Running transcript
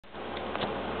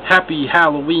Happy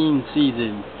Halloween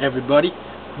season, everybody.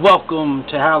 Welcome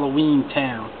to Halloween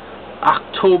Town.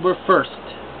 October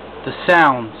 1st, the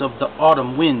sounds of the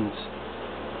autumn winds,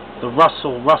 the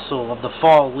rustle of the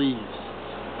fall leaves,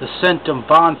 the scent of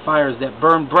bonfires that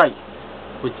burn bright,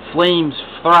 with flames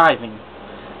thriving.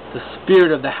 The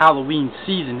spirit of the Halloween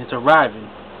season is arriving.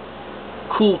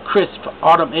 Cool, crisp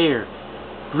autumn air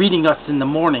greeting us in the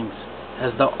mornings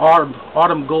as the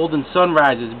autumn golden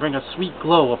sunrises bring a sweet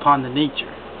glow upon the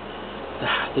nature.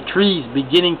 The trees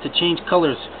beginning to change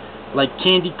colors like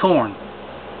candy corn.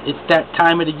 It's that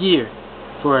time of the year,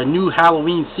 for a new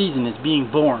Halloween season is being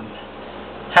born.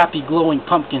 Happy glowing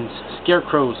pumpkins,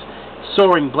 scarecrows,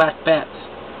 soaring black bats,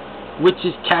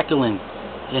 witches cackling,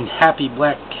 and happy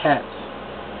black cats.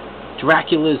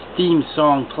 Dracula's theme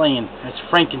song playing as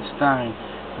Frankenstein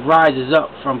rises up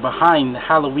from behind the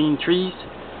Halloween trees.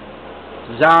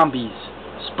 Zombies,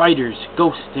 spiders,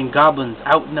 ghosts, and goblins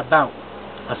out and about.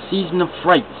 A season of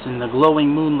frights in the glowing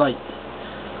moonlight.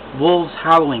 Wolves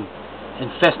howling,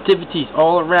 and festivities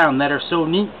all around that are so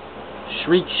neat.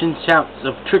 Shrieks and shouts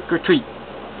of trick or treat.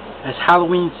 As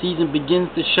Halloween season begins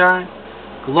to shine,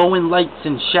 glowing lights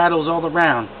and shadows all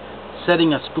around,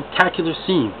 setting a spook-tacular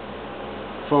scene.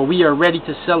 For we are ready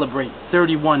to celebrate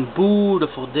 31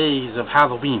 beautiful days of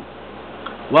Halloween.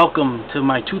 Welcome to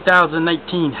my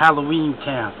 2019 Halloween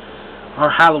Town. Our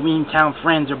Halloween Town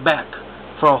friends are back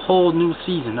for a whole new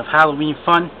season of Halloween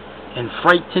fun and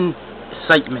frightened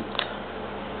excitement.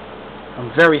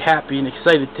 I'm very happy and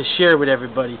excited to share with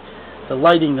everybody the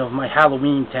lighting of my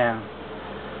Halloween Town.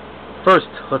 First,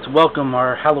 let's welcome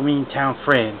our Halloween Town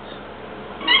friends.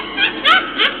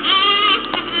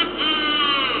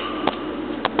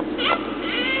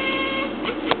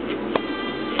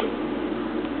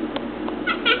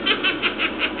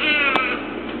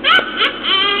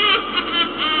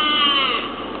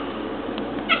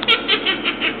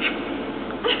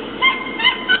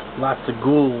 Lots of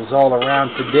ghouls all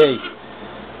around today.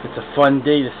 It's a fun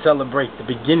day to celebrate the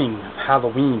beginning of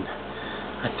Halloween.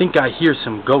 I think I hear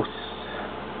some ghosts.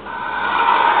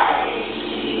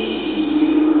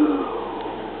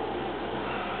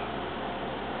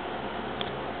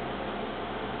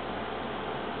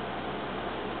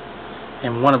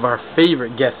 And one of our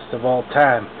favorite guests of all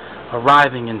time,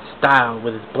 arriving in style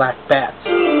with his black bats.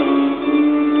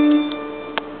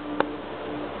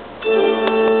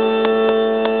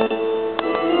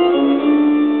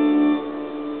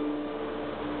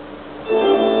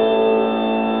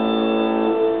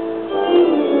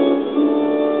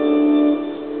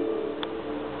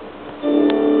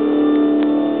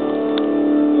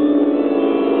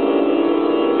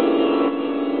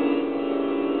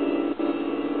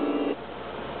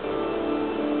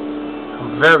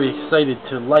 Very excited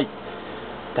to light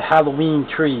the Halloween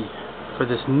tree for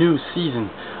this new season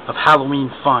of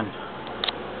Halloween fun.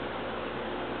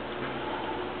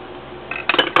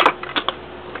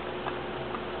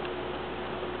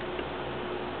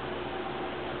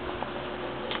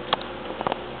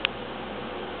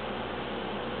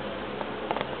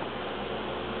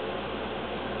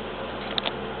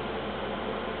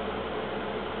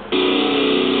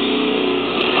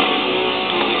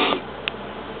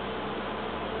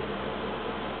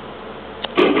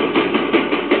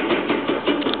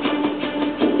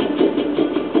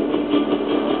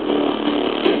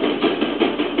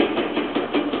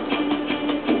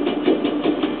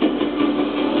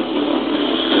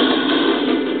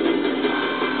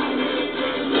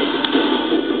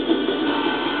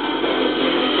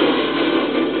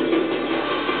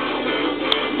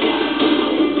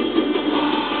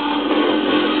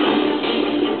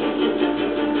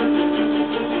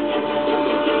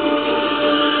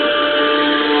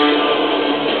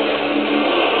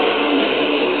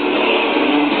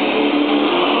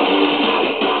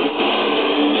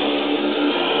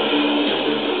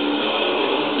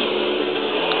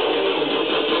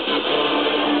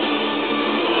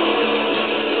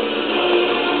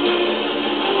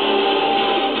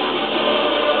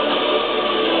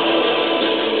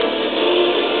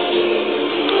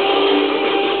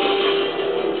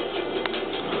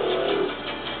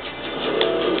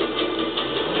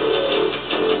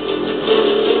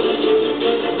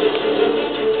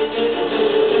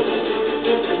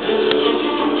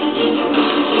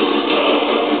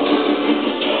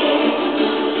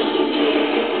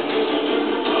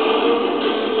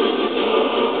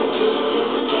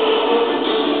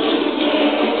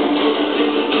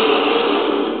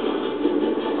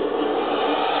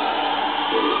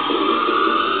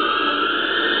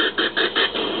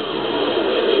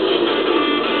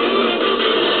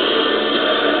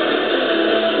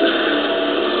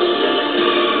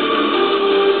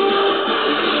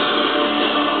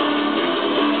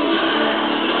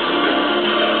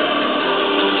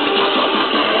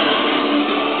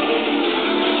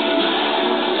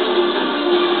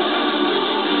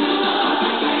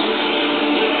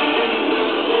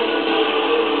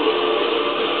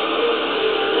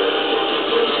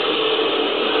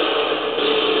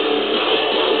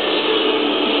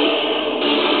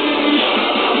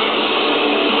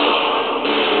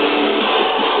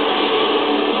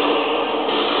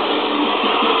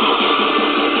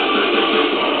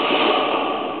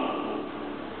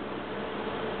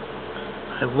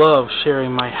 love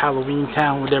sharing my Halloween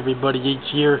town with everybody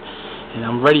each year, and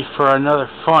I'm ready for another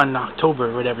fun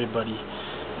October with everybody.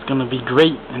 It's going to be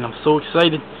great, and I'm so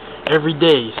excited. Every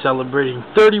day celebrating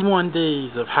 31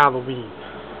 days of Halloween.